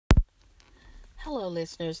Hello,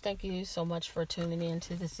 listeners. Thank you so much for tuning in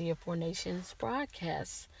to the Sea of Four Nations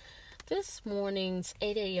broadcast. This morning's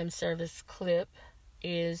 8 a.m. service clip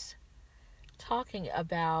is talking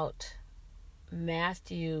about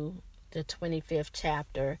Matthew, the 25th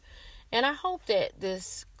chapter. And I hope that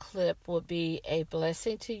this clip will be a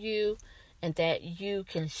blessing to you and that you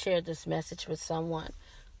can share this message with someone.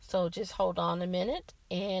 So just hold on a minute,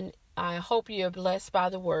 and I hope you're blessed by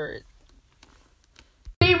the word.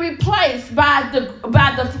 Be replaced by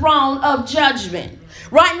the throne of judgment.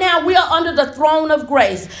 Right now we are under the throne of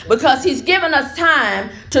grace because he's given us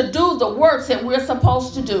time to do the works that we're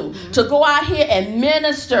supposed to do, to go out here and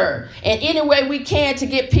minister in any way we can to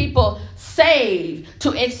get people saved,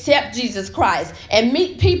 to accept Jesus Christ and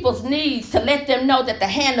meet people's needs, to let them know that the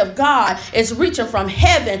hand of God is reaching from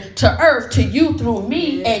heaven to earth to you through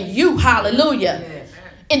me and you. Hallelujah.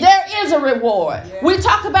 And there is a reward. Yeah. We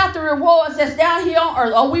talk about the rewards that's down here on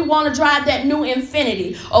earth. Or we want to drive that new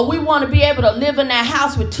Infinity. Or we want to be able to live in that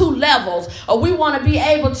house with 2 levels. Or we want to be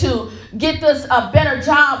able to get this a better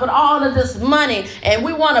job with all of this money. And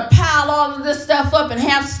we want to pile all of this stuff up and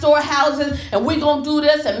have storehouses. And we're going to do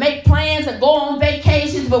this and make plans and go on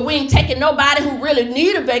vacations. But we ain't taking nobody who really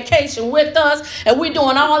need a vacation with us. And we're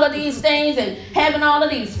doing all of these things and having all of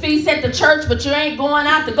these feasts at the church. But you ain't going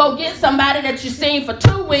out to go get somebody that you've seen for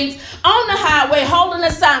 2 weeks on the highway holding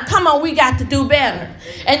a sign. Come on, we got to do better.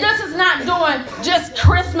 And this is not doing just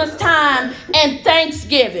Christmas time and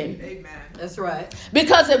Thanksgiving. Amen. That's right.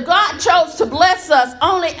 Because if God chose to bless us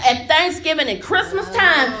only at Thanksgiving and Christmas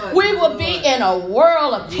time, we would be in a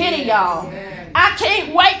world of pity, y'all. I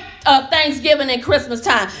can't wait Thanksgiving and Christmas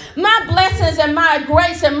time. My blessings and my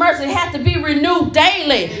grace and mercy have to be renewed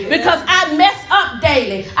daily because I mess up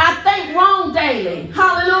daily. I think wrong daily.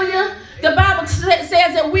 Hallelujah. The Bible says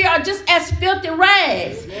that we are just as filthy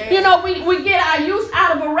rags. You know, we get our use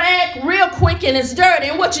out of a rag real quick and it's dirty.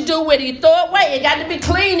 And what you do with it, you throw it away. It got to be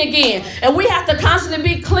clean again. And we have to constantly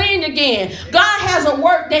be clean again. God has a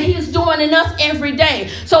work that he's doing in us every day.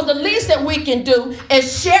 So the least that we can do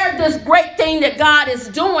is share this great thing that God is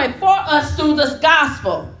doing for us through this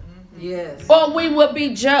gospel. Yes. Or we will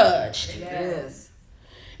be judged. Yes.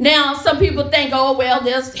 Now, some people think, oh, well,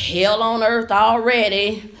 there's hell on earth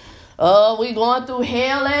already. Oh, we going through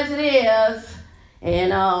hell as it is.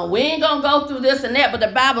 And we ain't going to go through this and that. But the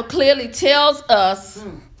Bible clearly tells us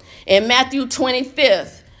in Matthew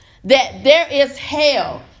 25th that there is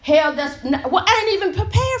hell. Hell that's not, well, ain't even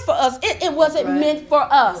prepared for us. It wasn't meant for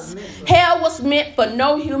us. Hell was meant for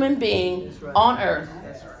no human being on earth.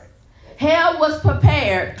 That's right. Hell was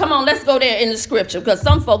prepared. Come on, let's go there in the scripture because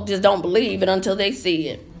some folk just don't believe it until they see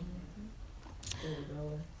it.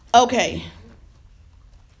 Okay.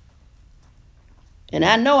 And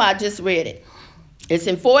I know I just read it. It's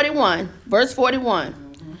in 41, verse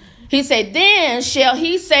 41. He said, then shall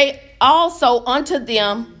he say also unto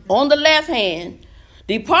them on the left hand,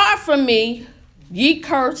 depart from me, ye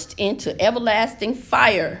cursed, into everlasting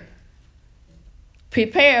fire,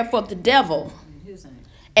 prepare for the devil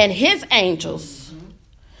and his angels,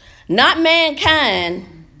 not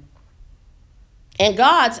mankind and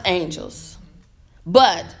God's angels,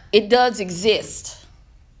 but it does exist.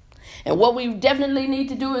 And what we definitely need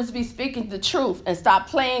to do is be speaking the truth and stop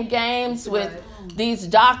playing games with these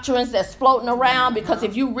doctrines that's floating around. Because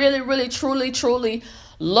if you really, really, truly, truly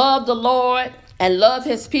love the Lord and love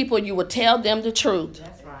his people, you will tell them the truth.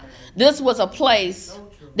 That's right. This was a place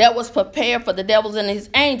that was prepared for the devils and his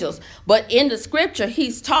angels. But in the scripture,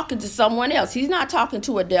 he's talking to someone else. He's not talking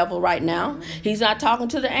to a devil right now. He's not talking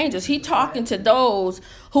to the angels. He's talking to those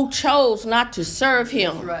who chose not to serve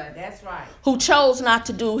him. That's right. That's right. Who chose not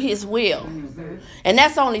to do his will. And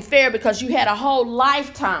that's only fair because you had a whole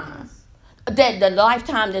lifetime, that the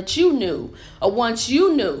lifetime that you knew, or once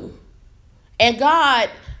you knew. And God,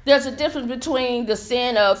 there's a difference between the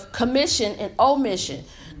sin of commission and omission.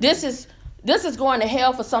 This is going to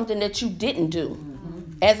hell for something that you didn't do,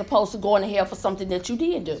 as opposed to going to hell for something that you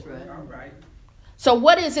did do. Right. All right. So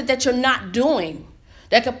what is it that you're not doing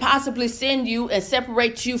that could possibly send you and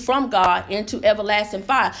separate you from God into everlasting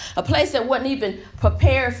fire, a place that wasn't even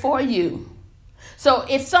prepared for you? So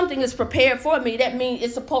if something is prepared for me, that means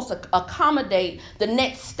it's supposed to accommodate the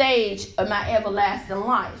next stage of my everlasting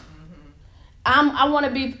life. I want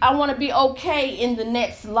to be okay in the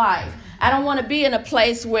next life. I don't want to be in a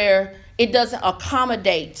place where it doesn't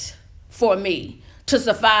accommodate for me to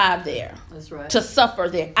survive there. That's right. To suffer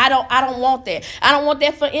there. I don't want that. I don't want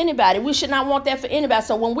that for anybody. We should not want that for anybody.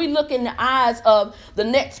 So when we look in the eyes of the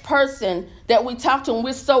next person that we talk to, and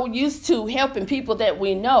we're so used to helping people that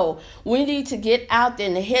we know, we need to get out there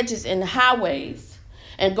in the hedges and the highways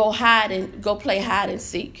and go play hide and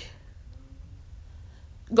seek.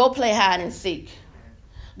 go play hide and seek.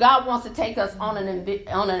 God wants to take us on an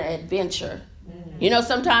adventure. You know,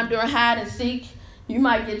 sometimes during hide and seek, you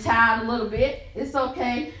might get tired a little bit. It's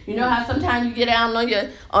okay. You know how sometimes you get down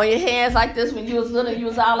on your hands like this when you was little, you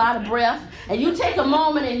was all out of breath. And you take a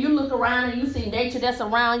moment and you look around and you see nature that's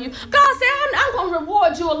around you. God said, I'm going to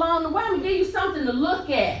reward you along the way. I'm going to give you something to look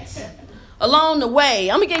at along the way.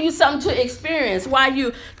 I'm going to give you something to experience while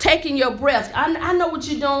you taking your breath. I know what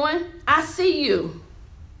you're doing. I see you.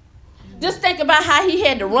 Just think about how he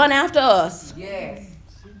had to run after us. Yes.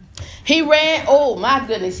 He ran, oh my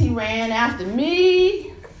goodness, he ran after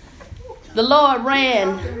me. The Lord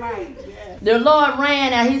ran. The Lord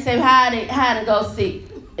ran and he said, hide and go seek.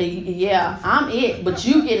 Yeah, I'm it, but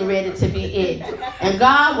you getting ready to be it. And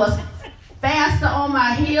God was faster on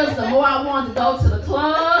my heels the more I wanted to go to the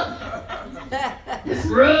club.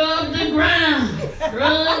 Scrub the ground.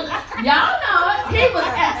 Y'all know it. He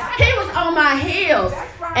was on my heels.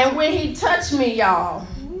 And when he touched me, y'all,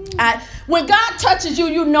 when God touches you,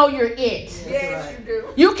 you know you're it. Yes, you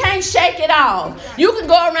do. You can't shake it off. You can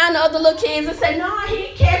go around the other little kids and say, no,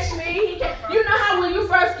 he catch me. You know how when you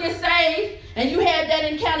first get saved and you had that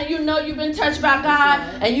encounter, you know you've been touched by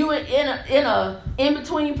God, and you in a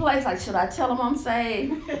in-between place, like, should I tell him I'm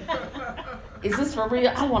saved? Is this for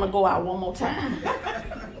real? I want to go out one more time.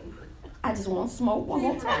 I just want to smoke one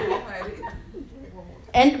more time.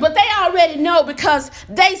 But they already know because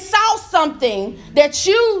they saw something that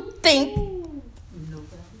you think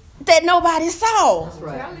that nobody saw. That's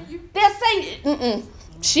right. They'll say,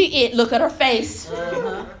 she it. Look at her face.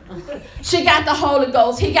 She got the Holy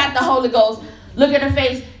Ghost. He got the Holy Ghost. Look at her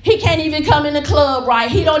face. He can't even come in the club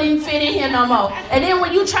right. He don't even fit in here no more. And then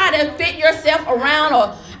when you try to fit yourself around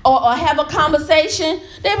or have a conversation,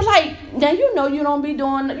 they be like, now you know you don't be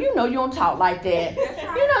doing, you know you don't talk like that.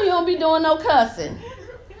 You know you don't be doing no cussing.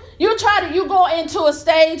 You go into a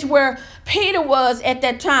stage where Peter was at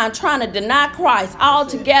that time trying to deny Christ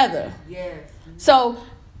altogether. Yes. So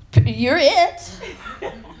you're it.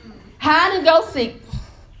 Hide and go seek.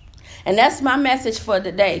 And that's my message for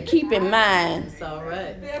today. Keep in mind, It's all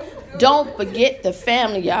right. don't forget the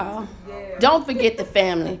family, y'all. Don't forget the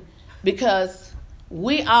family, because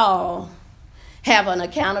we all have an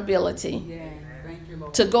accountability. Yeah. Thank you,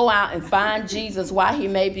 Lord. To go out and find Jesus while he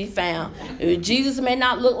may be found. Jesus may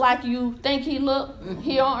not look like you think he look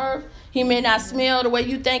here on earth. He may not smell the way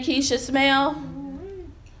you think he should smell.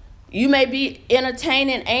 You may be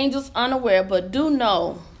entertaining angels unaware, but do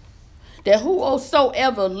know that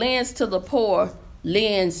whosoever lends to the poor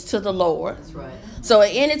lends to the Lord. That's right. So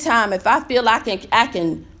at any time, if I feel I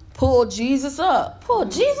can pull Jesus up. Pull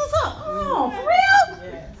Jesus up? Oh, for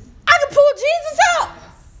real? I can pull Jesus up.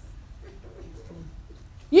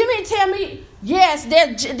 You mean tell me, yes,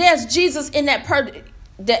 there's Jesus in that person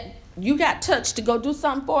that you got touched to go do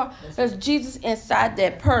something for? There's Jesus inside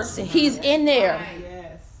that person. He's in there.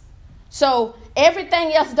 Yes. So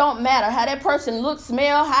everything else don't matter. How that person looked,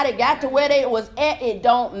 smell, how they got to where they was at, it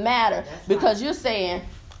don't matter. Because you're saying,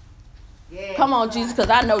 come on, Jesus, because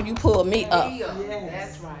I know you pulled me up.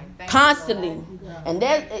 That's right. Constantly. And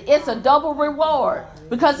it's a double reward,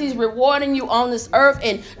 because he's rewarding you on this earth.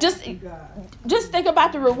 And just think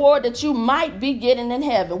about the reward that you might be getting in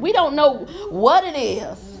heaven. We don't know what it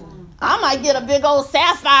is. I might get a big old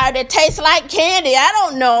sapphire that tastes like candy. I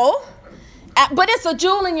don't know. But it's a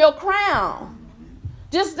jewel in your crown.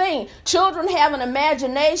 Just think, children have an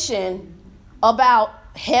imagination about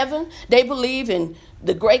heaven. They believe in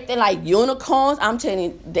the great thing like unicorns. I'm telling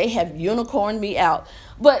you, they have unicorned me out.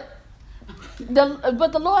 But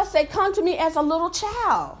the Lord said, come to me as a little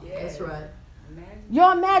child. That's right.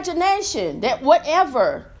 Your imagination, that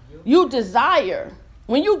whatever you desire,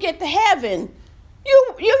 when you get to heaven,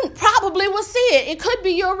 you probably will see it. It could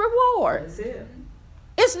be your reward. That's it.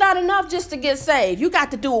 It's not enough just to get saved. You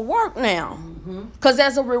got to do a work now, because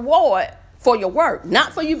there's a reward for your work,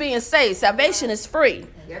 not for you being saved. Salvation is free.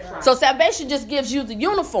 That's right. So salvation just gives you the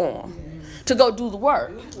uniform to go do the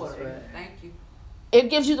work. That's right. Thank you. It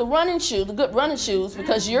gives you the running shoes, the good running shoes,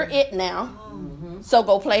 because you're it now. So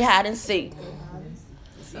go play hide and seek.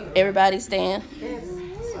 Everybody stand. Yes.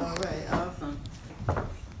 All right. Awesome.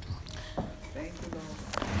 Thank you, Lord.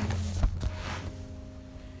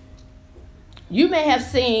 You may have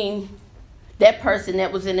seen that person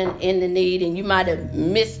that was in the need, and you might have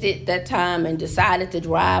missed it that time and decided to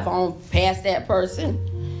drive on past that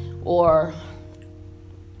person. Or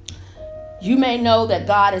you may know that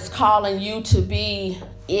God is calling you to be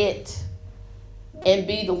it and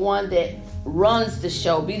be the one that runs the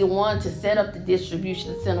show, be the one to set up the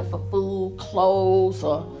distribution center for food, clothes,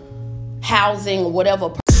 or housing, or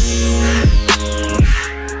whatever.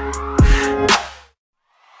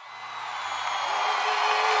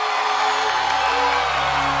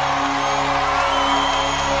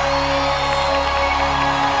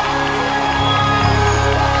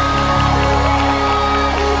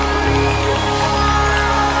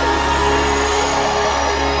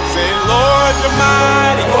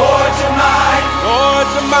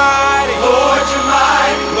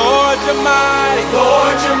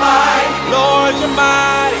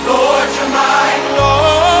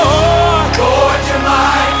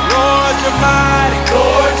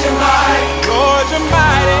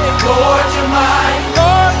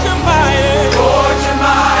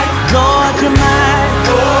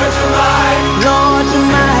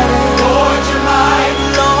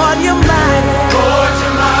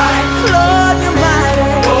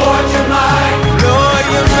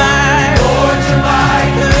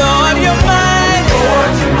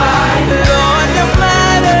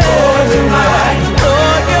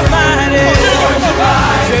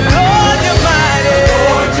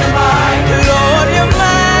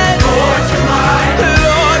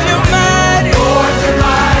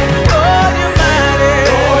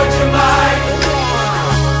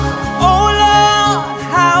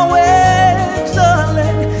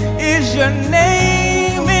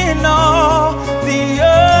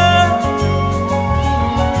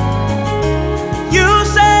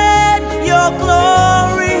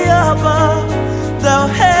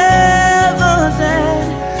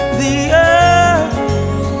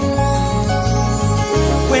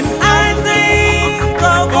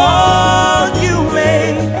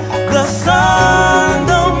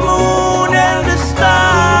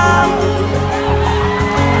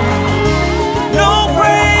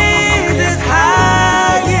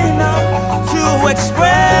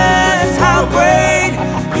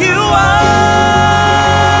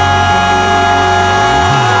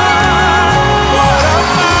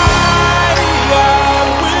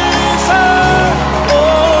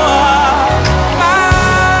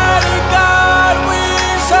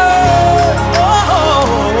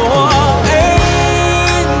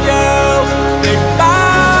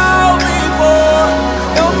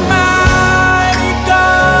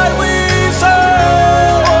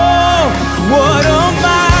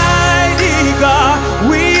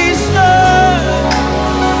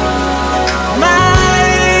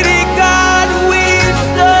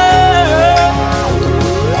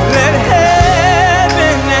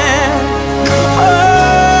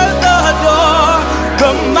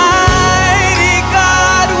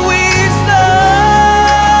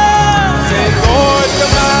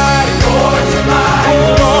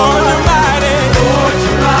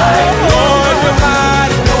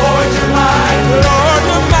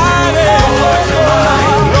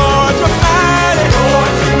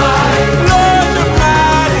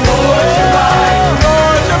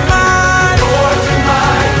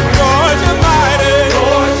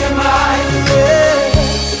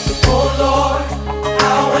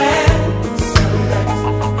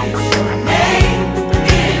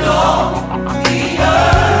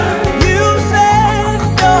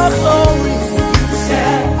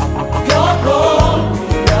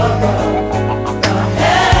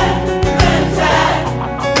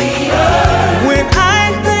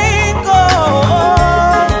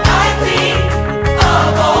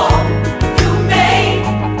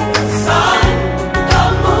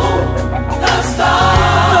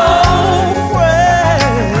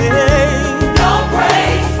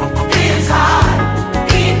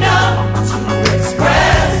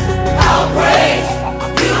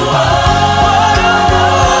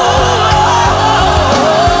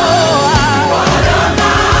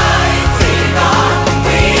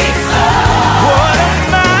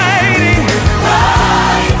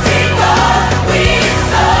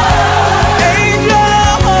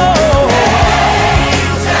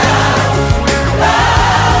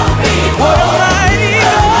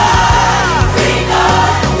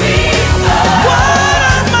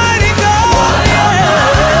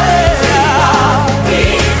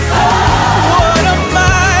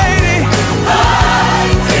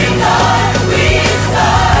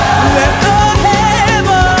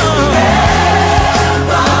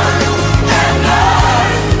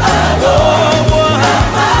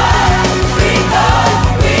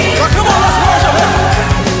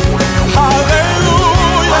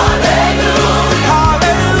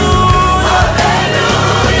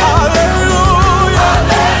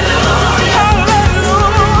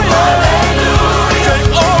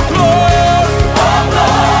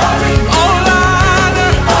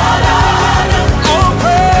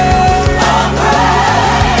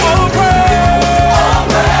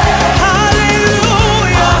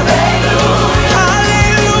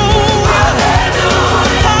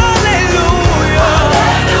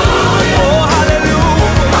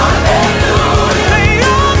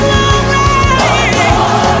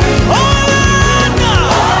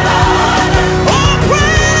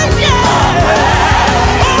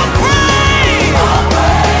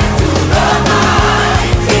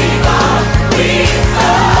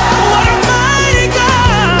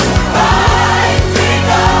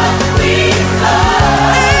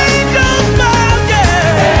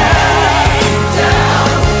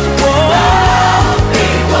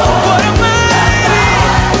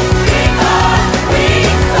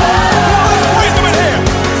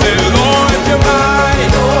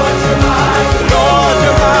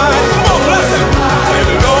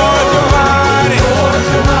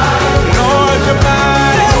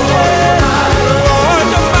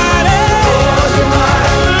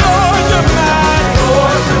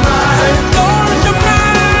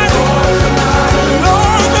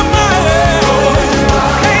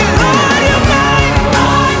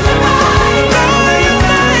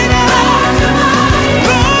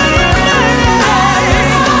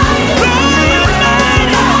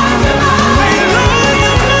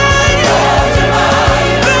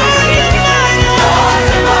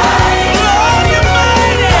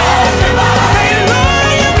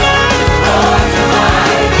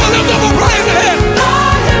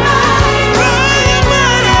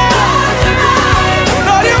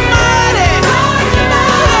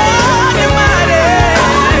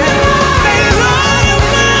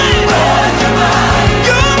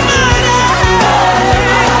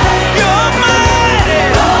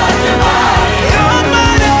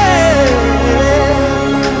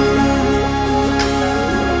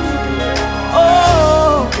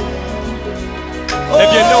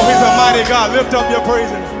 God, lift up your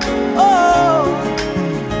praise.